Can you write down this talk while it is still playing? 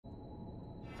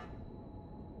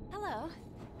Hello.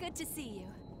 Good to see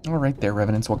you. Alright there,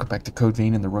 Revenants. Welcome back to Code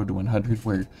Vein and the Road to 100,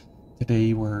 where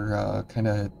today we're kind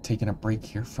of taking a break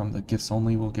here from the gifts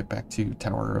only. We'll get back to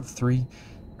Tower of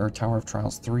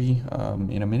Trials 3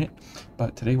 in a minute.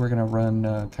 But today we're going to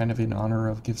run, kind of in honor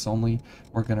of gifts only,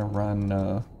 we're going to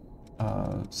run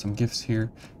some gifts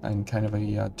here and kind of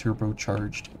a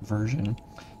turbocharged version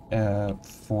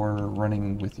for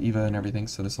running with Eva and everything.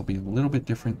 So this will be a little bit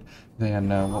different than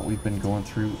what we've been going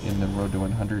through in the Road to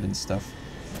 100 and stuff.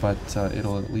 But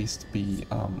it'll at least be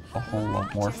a whole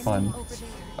lot more fun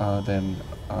than,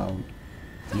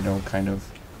 you know, kind of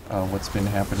what's been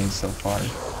happening so far.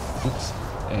 Oops.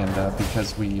 And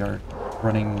because we are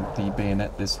running the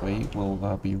bayonet this way,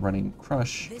 we'll be running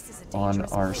Crush on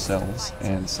ourselves.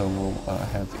 And so we'll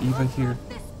have Eva here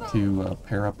to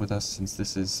pair up with us, since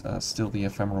this is still the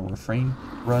ephemeral refrain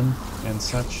run and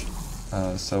such.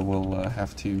 So we'll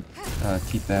have to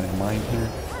keep that in mind here.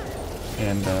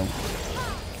 And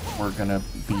we're gonna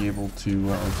be able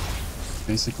to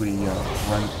basically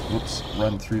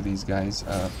run through these guys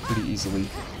pretty easily,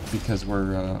 because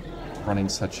we're running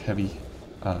such heavy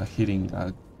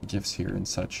hitting gifts here and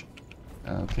such.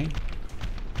 Okay.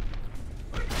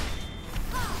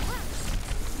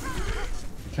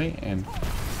 Okay, and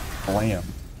blam.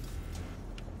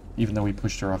 Even though we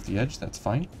pushed her off the edge, that's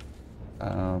fine.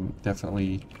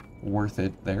 Definitely worth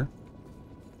it there.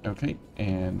 Okay,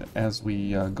 and as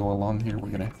we go along here, we're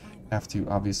gonna have to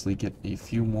obviously get a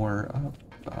few more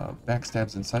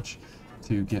backstabs and such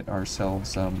to get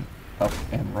ourselves up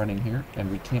and running here,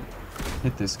 and we can't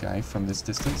hit this guy from this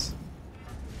distance,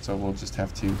 so we'll just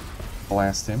have to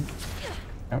blast him.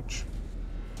 Ouch.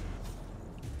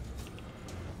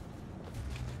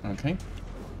 Okay.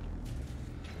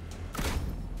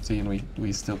 See, and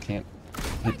we still can't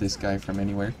hit this guy from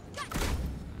anywhere.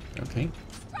 Okay.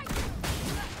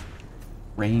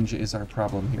 Range is our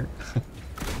problem here.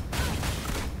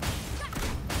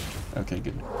 Okay,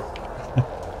 good.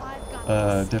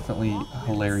 Definitely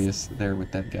hilarious there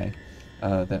with that guy.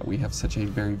 That we have such a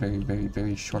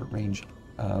very short range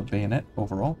bayonet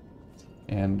overall.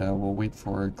 And we'll wait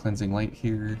for Cleansing Light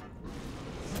here.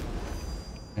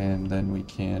 And then we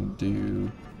can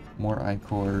do more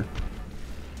ichor.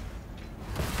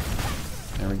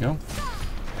 There we go.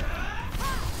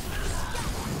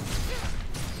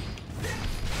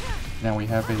 Now we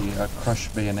have a Crush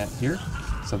bayonet here,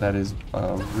 so that is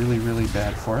really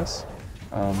bad for us.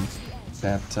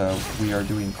 We are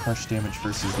doing Crush damage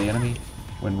versus the enemy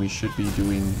when we should be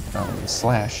doing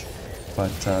Slash,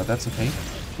 but that's okay.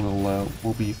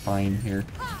 We'll be fine here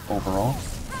overall.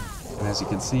 And as you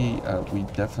can see, we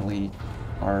definitely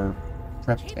are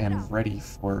prepped and ready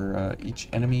for each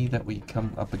enemy that we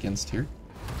come up against here,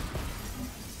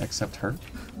 except her.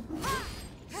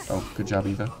 Oh, good job,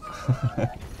 Eva.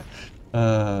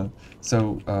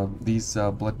 These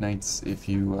Blood Knights, if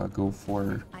you go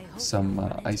for some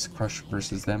Ice Crush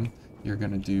versus them, you're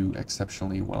going to do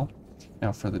exceptionally well.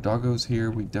 Now for the doggos here,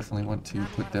 we definitely want to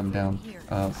put them down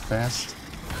fast.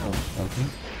 Oh, okay.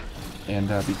 And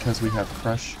because we have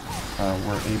Crush,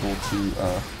 we're able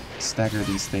to stagger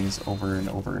these things over and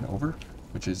over and over,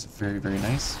 which is very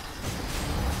nice.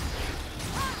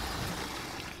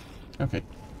 Okay.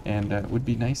 And it would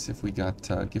be nice if we got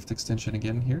gift extension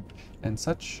again here and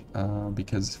such,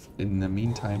 because in the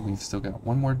meantime we've still got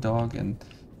one more dog and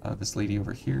this lady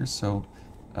over here, so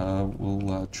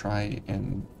we'll try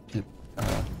and get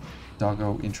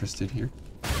Doggo interested here.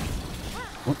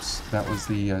 Whoops, that was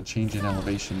the change in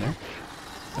elevation there.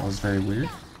 That was very weird.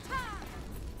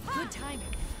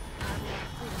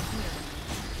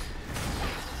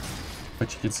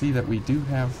 But you can see that we do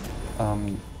have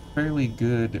fairly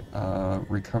good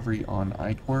recovery on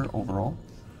ichor overall,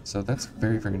 so that's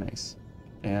very nice.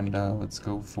 And let's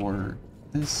go for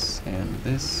this and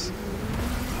this.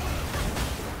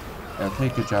 Okay,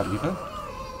 good job, Eva.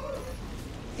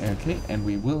 Okay, and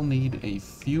we will need a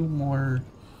few more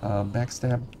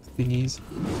backstab thingies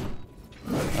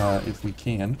if we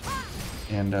can,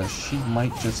 and she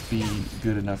might just be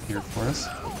good enough here for us,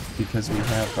 because we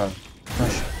have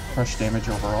crush damage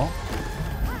overall.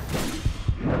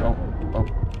 Oh,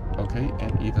 okay,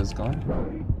 and Eva's gone.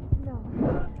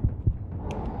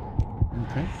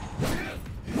 Okay.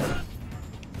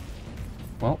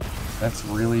 Well, that's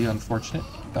really unfortunate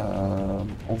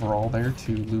overall there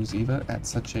to lose Eva at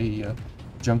such a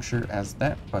juncture as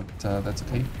that, but that's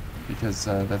okay, because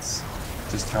that's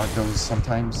just how it goes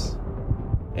sometimes,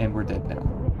 and we're dead now.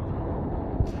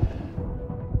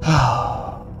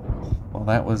 Well,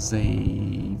 that was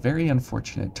a very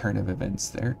unfortunate turn of events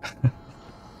there.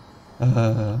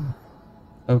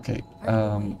 Okay,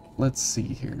 let's see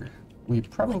here. we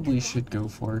probably should go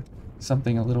for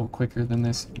something a little quicker than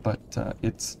this, but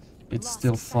it's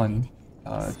still fun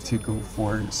to go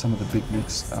for some of the big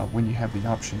nukes when you have the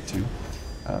option to,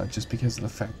 just because of the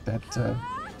fact that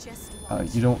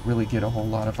you don't really get a whole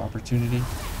lot of opportunity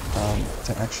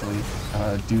to actually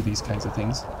do these kinds of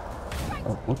things.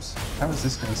 Oh, whoops. How is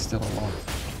this guy still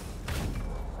alive?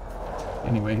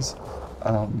 Anyways,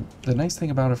 the nice thing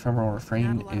about Ephemeral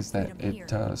Refrain is that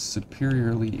it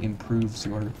superiorly improves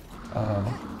your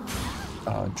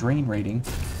drain rating.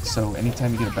 So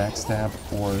anytime you get a backstab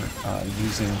or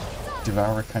using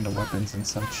Devour kind of weapons and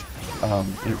such,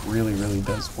 it really, really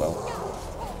does well.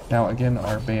 Now again,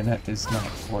 our bayonet is not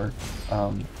for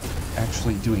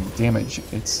actually doing damage.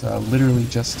 It's literally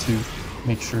just to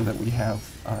make sure that we have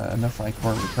enough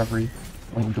ichor recovery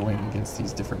when going against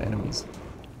these different enemies.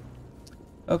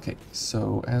 Okay,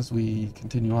 so as we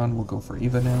continue on, we'll go for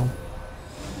Eva now.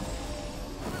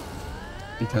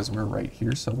 Because we're right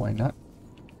here, so why not?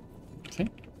 Okay.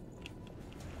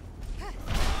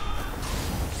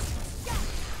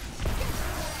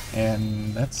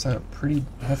 And that's a pretty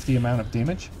hefty amount of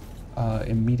damage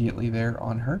immediately there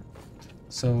on her.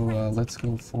 So let's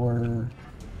go for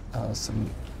some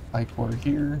ichor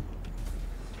here.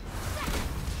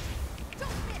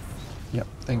 Yep,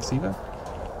 thanks Eva.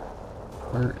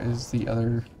 Where is the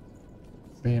other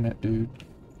bayonet dude?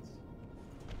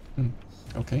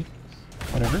 Okay,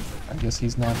 whatever. I guess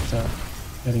he's not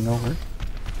heading over.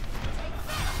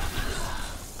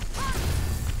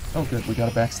 Oh good, we got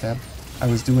a backstab. I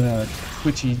was doing a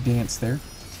twitchy dance there.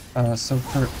 So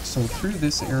through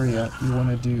this area, you want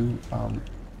to do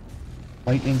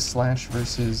lightning slash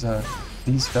versus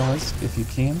these fellas if you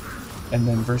can, and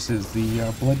then versus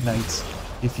the Blood Knights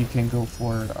if you can go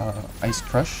for Ice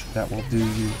Crush. That will do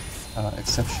you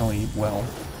exceptionally well.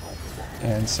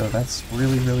 And so that's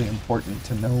really, really important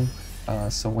to know.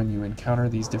 So when you encounter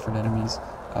these different enemies,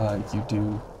 you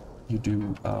do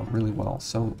really well.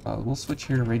 So we'll switch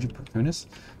here to Rage of Perkunas,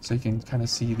 so you can kind of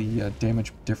see the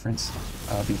damage difference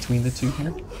between the two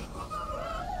here.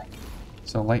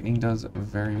 So lightning does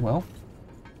very well.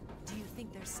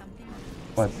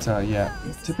 But yeah,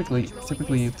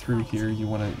 typically through here you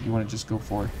wanna just go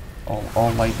for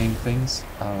all lightning things,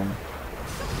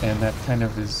 and that kind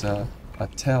of is a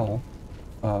tell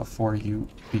for you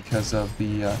because of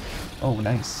the oh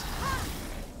nice.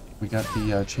 We got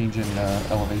the change in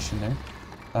elevation there.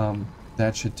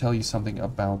 That should tell you something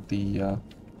about the,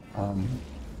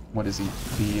 what is he?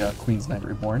 The Queen's Knight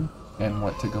Reborn, and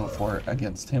what to go for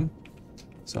against him.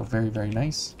 So very, very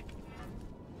nice.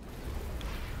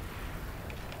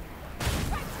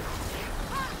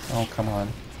 Oh, come on.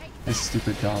 This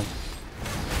stupid dog.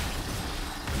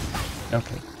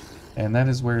 Okay. And that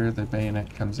is where the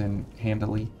bayonet comes in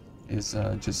handily, is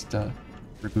just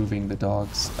removing the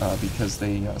dogs because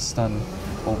they stun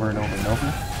over and over and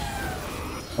over,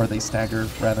 or they stagger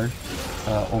rather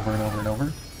over and over and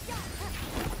over.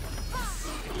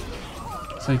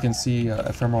 So you can see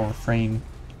Ephemeral Refrain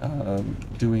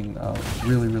doing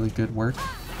really, really good work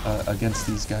against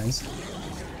these guys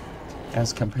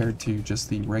as compared to just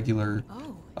the regular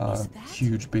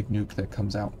huge big nuke that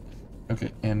comes out.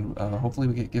 Okay, and hopefully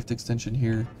we get gift extension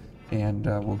here, and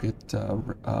we'll get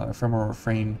Ephemeral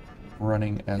Refrain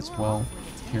running as well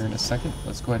here in a second.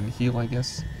 Let's go ahead and heal, I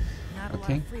guess.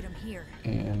 Okay,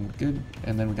 and good.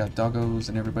 And then we got doggos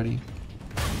and everybody.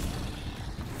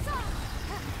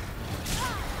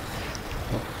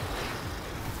 Oh.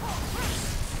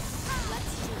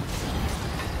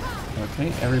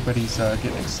 Okay, everybody's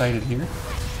getting excited here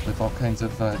with all kinds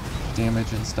of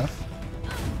damage and stuff.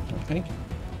 Okay,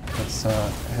 let's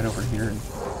head over here and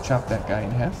chop that guy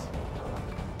in half.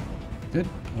 Good.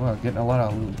 Well, getting a lot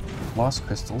of lost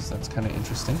crystals. That's kind of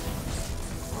interesting.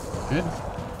 Good.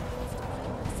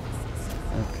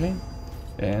 Okay.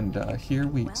 And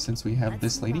here since we have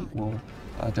this lady, we'll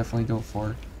definitely go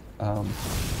for a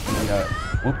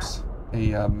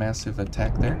massive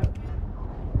attack there.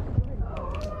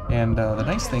 And the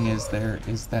nice thing is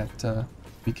that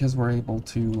because we're able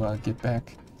to get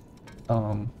back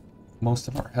most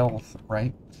of our health,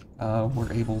 right?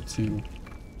 We're able to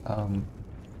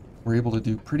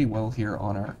do pretty well here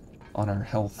on our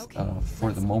health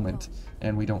for the moment,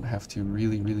 and we don't have to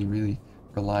really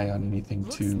rely on anything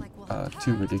too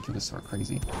ridiculous or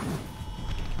crazy.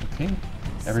 Okay,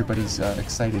 everybody's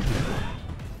excited here,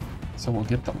 so we'll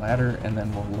get the ladder and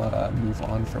then we'll move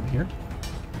on from here.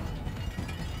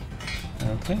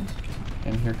 Okay,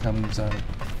 and here comes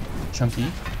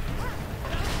Chunky.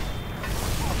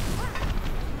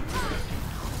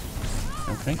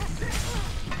 Okay.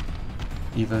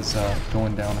 Eva's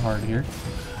going down hard here.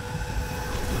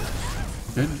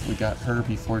 Good, we got her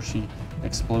before she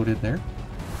exploded there.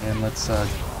 And let's,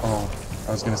 oh,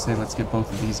 I was gonna say let's get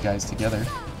both of these guys together,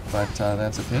 but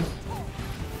that's okay.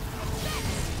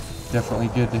 Definitely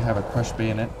good to have a crush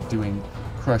bayonet doing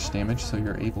crush damage, so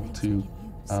you're able to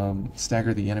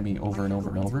stagger the enemy over and over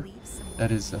and over.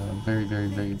 That is very, very,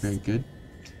 very, very good.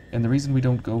 And the reason we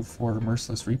don't go for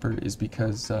Merciless Reaper is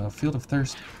because Field of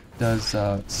Thirst does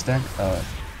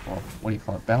well, what do you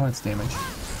call it, balance damage,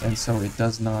 and so it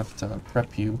does not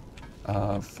prep you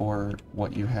for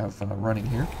what you have running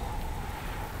here.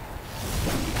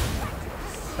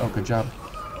 Oh, good job,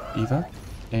 Eva.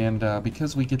 And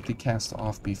because we get the cast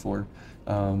off before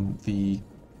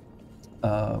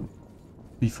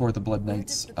before the Blood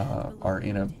Knights are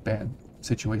in a bad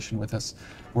situation with us,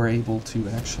 we're able to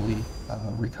actually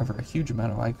recover a huge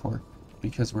amount of ichor,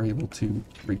 because we're able to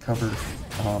recover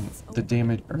the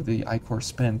damage or the ichor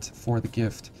spent for the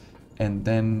gift, and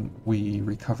then we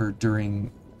recover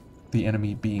during the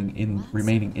enemy being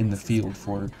remaining in the field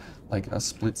for like a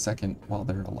split second while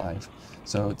they're alive.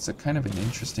 So it's a kind of an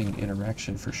interesting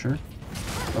interaction for sure.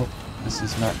 Oh, this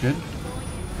is not good.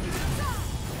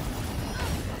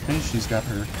 Okay, she's got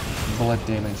her blood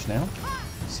damage now,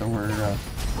 so we're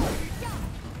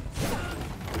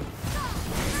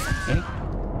okay.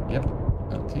 Yep.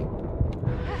 Okay.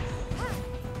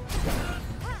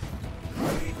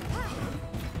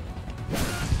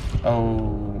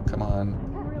 Oh, come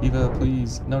on. Eva,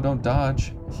 please. No, don't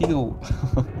dodge. Heal.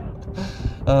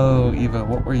 Oh, Eva,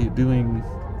 what were you doing?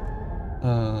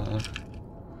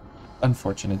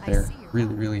 Unfortunate there.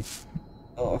 Really, really.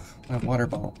 Oh, my water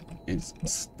bottle is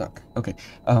stuck. Okay.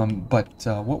 But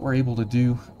what we're able to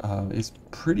do is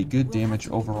pretty good damage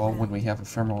overall when we have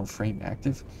Ephemeral Refrain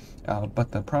active.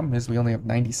 But the problem is we only have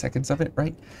 90 seconds of it,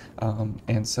 right?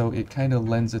 And so it kind of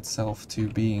lends itself to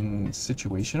being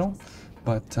situational.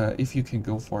 But if you can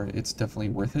go for it, it's definitely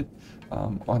worth it.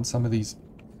 On some of these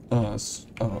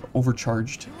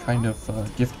overcharged kind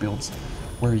of gift builds,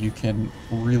 where you can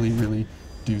really, really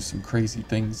do some crazy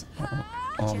things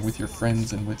with your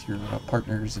friends and with your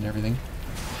partners and everything.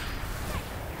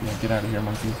 Yeah, get out of here,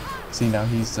 monkey. See, now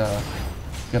he's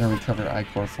gonna recover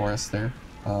ichor for us there,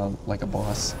 like a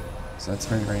boss. So that's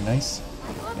very, very nice.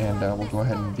 And we'll go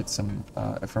ahead and get some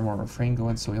Ephemeral Refrain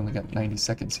going, so we only got 90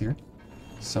 seconds here.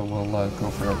 So we'll go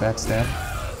for a backstab,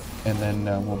 and then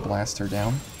we'll blast her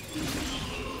down.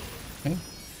 Okay.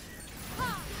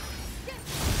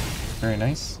 Very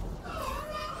nice.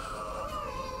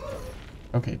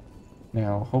 Okay.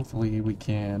 Now, hopefully we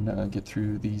can get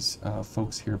through these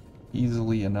folks here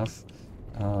easily enough,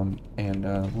 and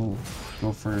we'll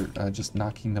go for just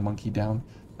knocking the monkey down,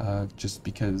 just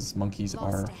because monkeys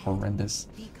are horrendous.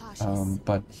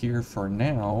 But here for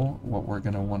now, what we're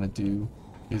going to want to do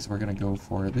is we're going to go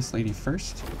for this lady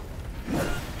first.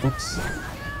 Oops.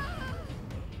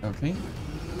 Okay.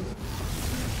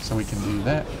 So we can do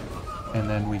that, and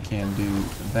then we can do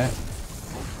that.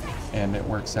 And it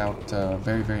works out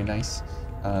very, very nice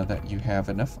that you have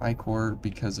enough ichor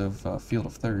because of Field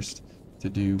of Thirst to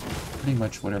do pretty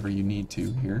much whatever you need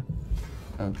to here.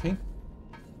 Okay.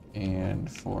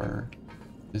 And for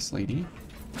this lady.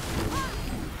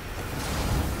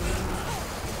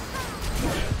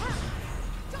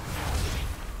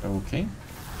 Okay.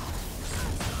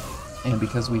 And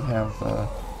because we have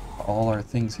all our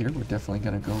things here, we're definitely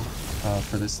going to go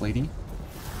for this lady,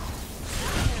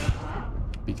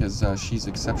 because she's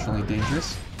exceptionally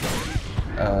dangerous,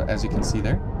 as you can see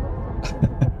there.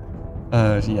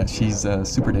 Yeah, she's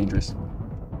super dangerous.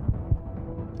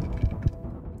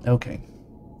 Okay.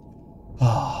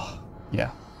 Oh,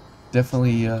 yeah.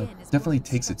 Definitely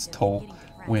takes its toll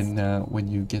when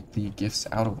you get the gifts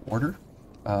out of order,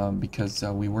 because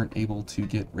we weren't able to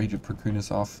get Rage of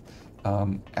Perkunas off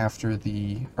after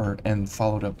and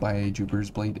followed up by Jupiter's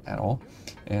Blade at all,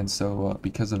 and so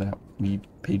because of that we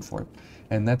paid for it.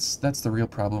 And that's the real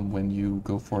problem when you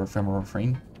go for Ephemeral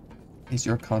Refrain, is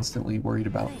you're constantly worried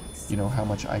about, you know, how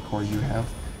much ichor you have,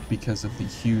 because of the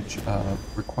huge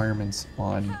requirements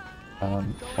on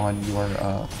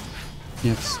your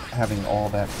gifts having all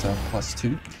that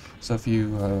 +2. So if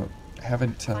you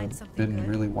haven't been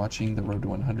really watching the Road to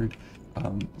 100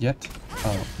 yet,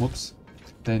 whoops,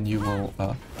 then you will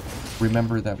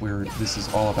remember that this is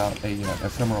all about a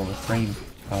Ephemeral Refrain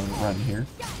run here,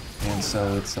 and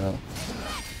so it's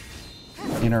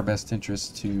in our best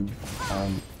interest to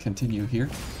continue here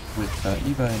with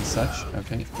Eva and such.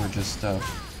 Okay, we're just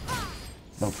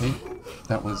okay.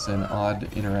 That was an odd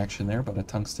interaction there, but a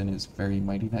tungsten is very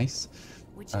mighty nice.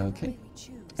 Okay,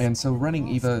 and so running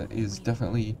Eva is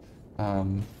definitely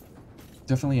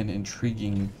definitely an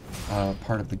intriguing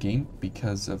part of the game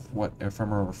because of what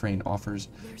Ephemeral Refrain offers,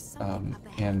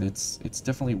 and it's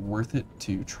definitely worth it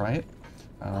to try it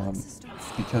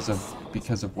because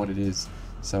of what it is.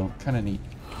 So kind of neat.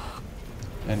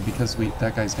 And because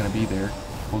that guy's gonna be there,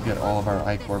 we'll get all of our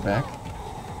ichor back,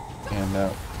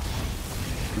 and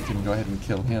we can go ahead and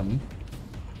kill him.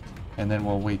 And then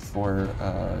we'll wait for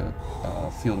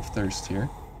Field of Thirst here.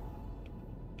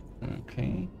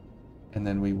 Okay. And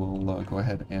then we will go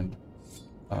ahead and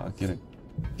get a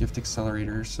gift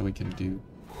accelerator so we can do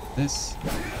this.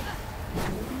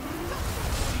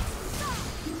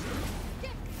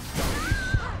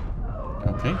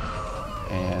 Okay.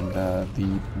 And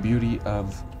the beauty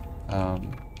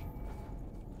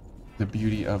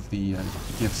of the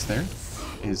gifts there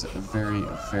is very,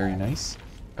 very nice.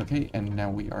 Okay, and now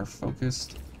we are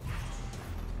focused,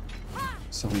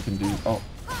 so we can do. Oh,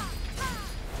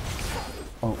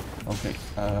 okay.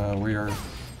 We are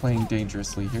playing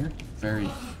dangerously here. Very,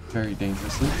 very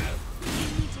dangerously.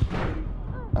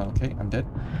 Okay, I'm dead.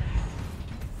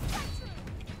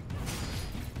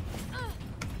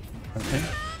 Okay.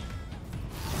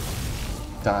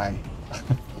 Die.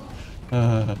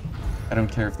 I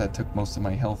don't care if that took most of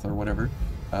my health or whatever.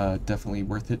 Definitely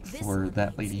worth it for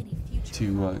that lady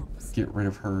to get rid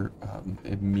of her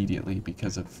immediately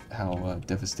because of how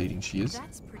devastating she is.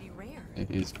 That's pretty rare. It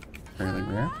is fairly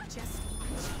rare.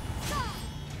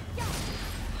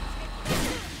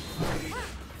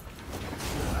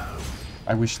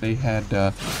 I wish they had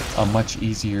a much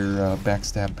easier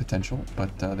backstab potential,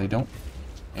 but they don't.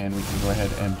 And we can go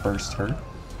ahead and burst her,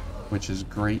 which is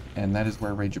great, and that is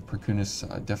where Rage of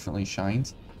Perkunas definitely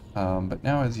shines. But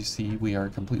now, as you see, we are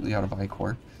completely out of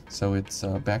ichor, so it's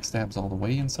backstabs all the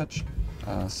way and such.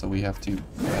 So we have to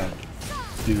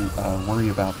worry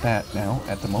about that now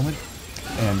at the moment.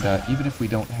 And even if we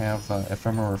don't have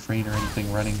Ephemeral Refrain or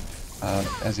anything running,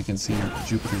 as you can see,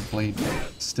 Jupiter's Blade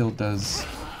still does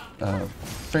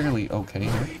fairly okay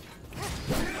here.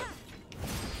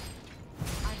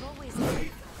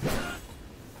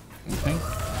 Okay.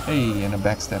 Hey, and a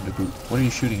backstab to boot. What are you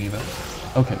shooting, Eva?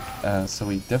 Okay, so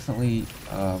we definitely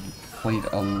played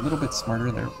a little bit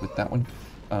smarter there with that one,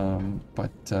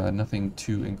 but nothing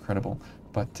too incredible.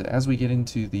 But as we get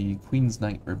into the Queen's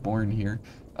Knight Reborn here,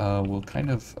 we'll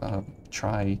kind of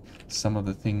try some of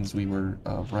the things we were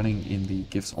running in the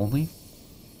gifts only,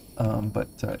 but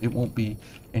it won't be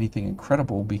anything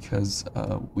incredible because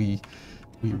we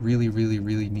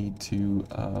really need to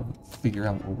figure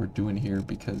out what we're doing here,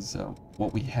 because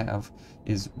what we have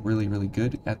is really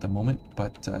good at the moment,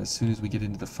 but as soon as we get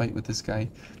into the fight with this guy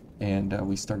and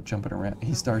we start jumping around,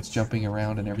 he starts jumping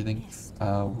around and everything,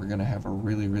 we're gonna have a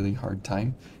really hard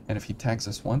time. And if he tags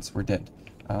us once, we're dead.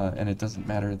 And it doesn't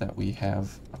matter that we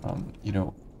have you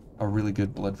know, a really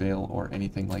good blood veil or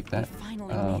anything like that.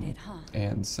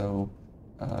 And so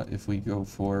if we go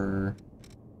for,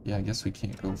 yeah, I guess we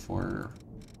can't go for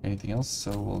anything else,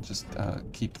 so we'll just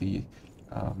keep the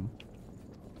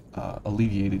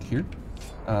alleviated here.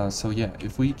 So yeah,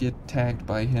 if we get tagged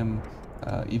by him,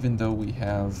 even though we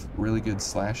have really good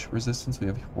slash resistance, we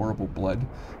have horrible blood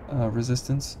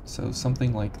resistance. So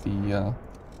something like the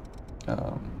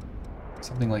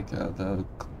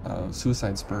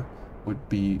Suicide Spur would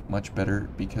be much better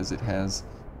because it has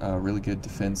really good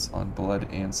defense on blood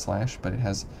and slash, but it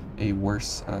has a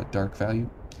worse dark value.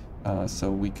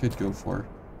 So we could go for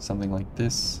something like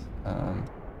this.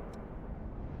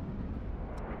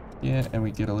 Yeah, and we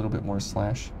get a little bit more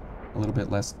slash, a little bit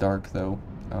less dark though.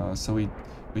 So we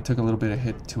took a little bit of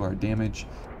hit to our damage,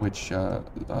 which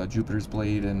Jupiter's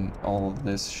Blade and all of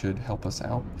this should help us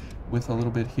out with a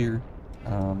little bit here.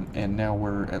 And now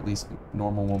we're at least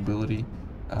normal mobility.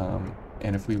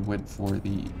 And if we went for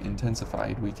the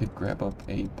intensified, we could grab up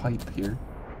a pipe here,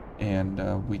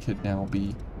 and we could now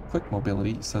be quick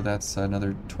mobility. So that's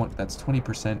another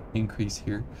 20% increase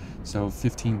here. So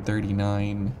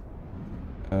 1539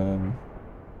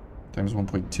 times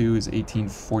 1.2 is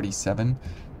 1847.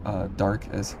 Dark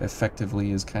as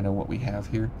effectively is kind of what we have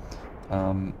here.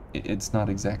 It's not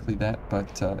exactly that,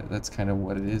 but that's kind of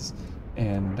what it is.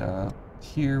 And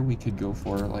here we could go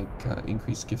for like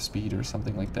increased gift speed or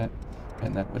something like that,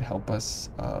 and that would help us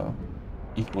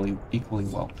equally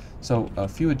well. So a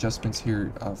few adjustments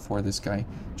here for this guy,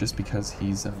 just because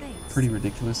he's pretty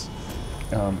ridiculous.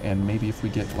 And maybe if we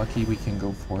get lucky, we can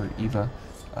go for Eva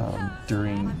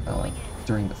during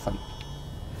the fight.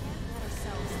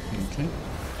 Okay.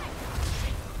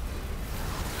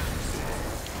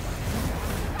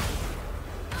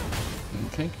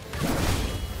 Okay.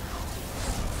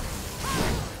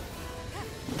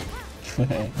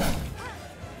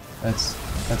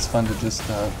 That's fun to just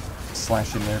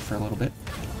slash in there for a little bit.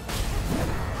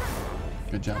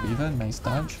 Good job, Eva. Nice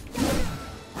dodge.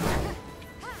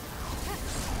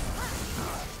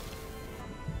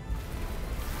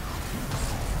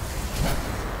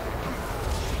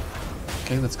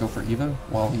 Okay, let's go for Eva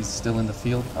while he's still in the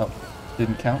field. Oh,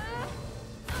 didn't count.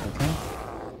 Okay.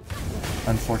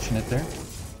 Unfortunate there.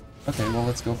 Okay, well,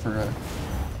 let's go for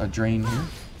a drain here.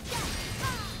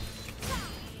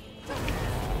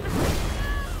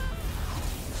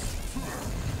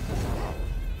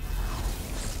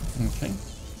 Okay.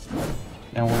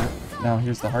 Now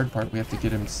here's the hard part. We have to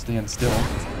get him to stand still.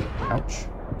 Ouch.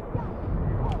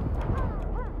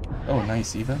 Oh,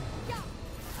 nice, Eva.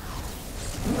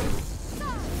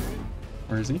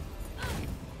 Where is he?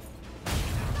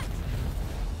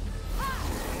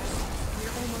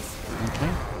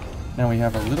 Okay. Now we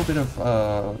have a little bit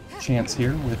of chance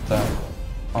here with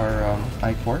our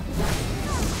ichor.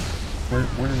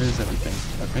 Where is everything?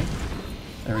 Okay.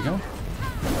 There we go.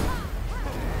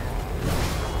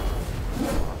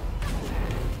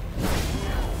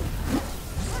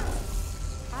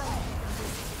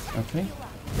 Okay.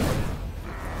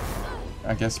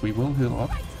 I guess we will heal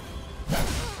up.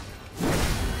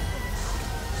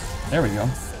 There we go.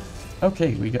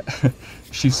 Okay, we got...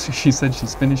 she said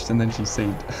she's finished and then she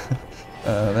saved.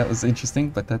 That was interesting,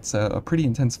 but that's a pretty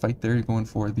intense fight there, going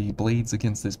for the blades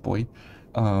against this boy.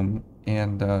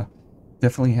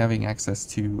 Definitely having access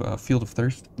to Field of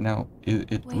Thirst. Now,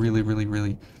 it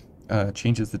really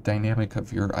changes the dynamic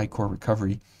of your ichor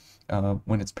recovery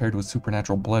when it's paired with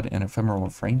Supernatural Blood and Ephemeral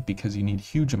Refrain, because you need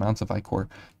huge amounts of ichor.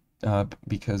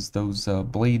 Because those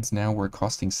blades now were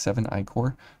costing 7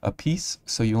 ichor a piece,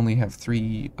 so you only have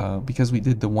 3, because we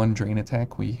did the 1 drain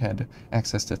attack, we had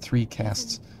access to 3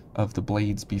 casts of the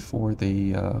blades before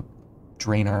they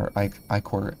drain our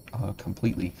ichor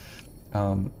completely.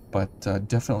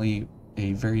 Definitely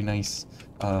a very nice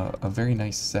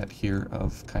set here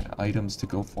of kind of items to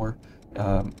go for.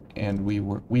 And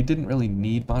we didn't really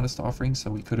need Modest Offering,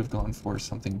 so we could have gone for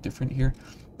something different here,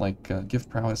 like Gift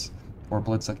Prowess or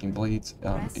Blood-Sucking Blades,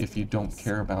 if you don't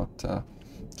care about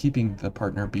keeping the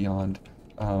partner beyond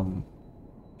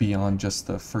just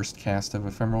the first cast of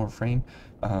Ephemeral Refrain.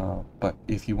 But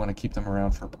if you want to keep them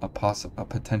around for a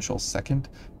potential second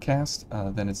cast,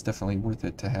 then it's definitely worth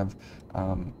it to have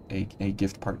a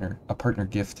partner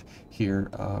gift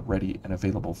here ready and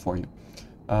available for you.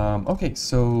 Okay,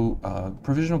 so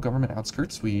Provisional Government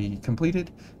Outskirts we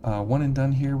completed. One and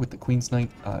done here with the Queen's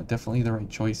Knight. Definitely the right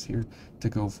choice here to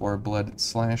go for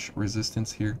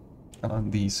blood/resistance here.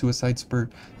 On the Suicide Spur,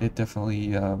 it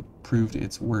definitely proved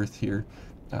its worth here.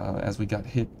 As we got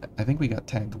hit, I think we got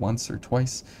tagged once or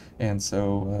twice, and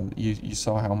so you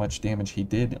saw how much damage he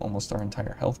did, almost our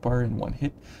entire health bar in one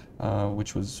hit,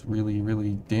 which was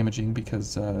really damaging,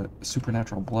 because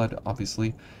Supernatural Blood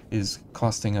obviously is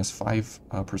costing us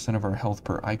 5% of our health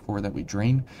per ichor that we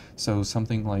drain. So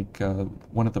something like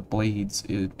one of the blades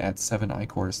at 7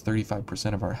 ichor is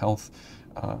 35% of our health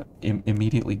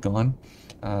immediately gone.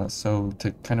 So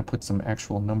to kind of put some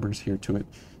actual numbers here to it,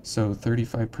 so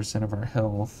 35% of our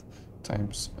health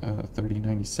times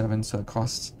 3097, so it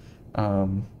costs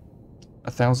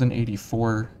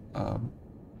 1084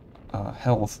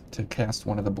 health to cast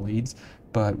one of the blades,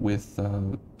 but with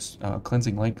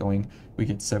Cleansing Light going, we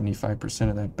get 75%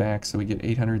 of that back, so we get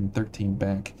 813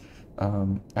 back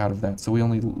out of that. So we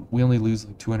only lose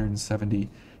like 270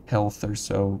 health or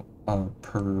so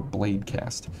per blade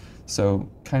cast. So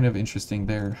kind of interesting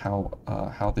there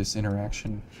how this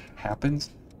interaction happens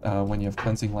when you have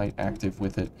Cleansing Light active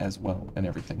with it as well and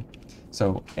everything.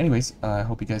 So anyways, I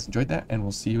hope you guys enjoyed that, and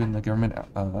we'll see you in the Government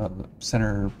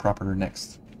Center proper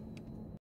next.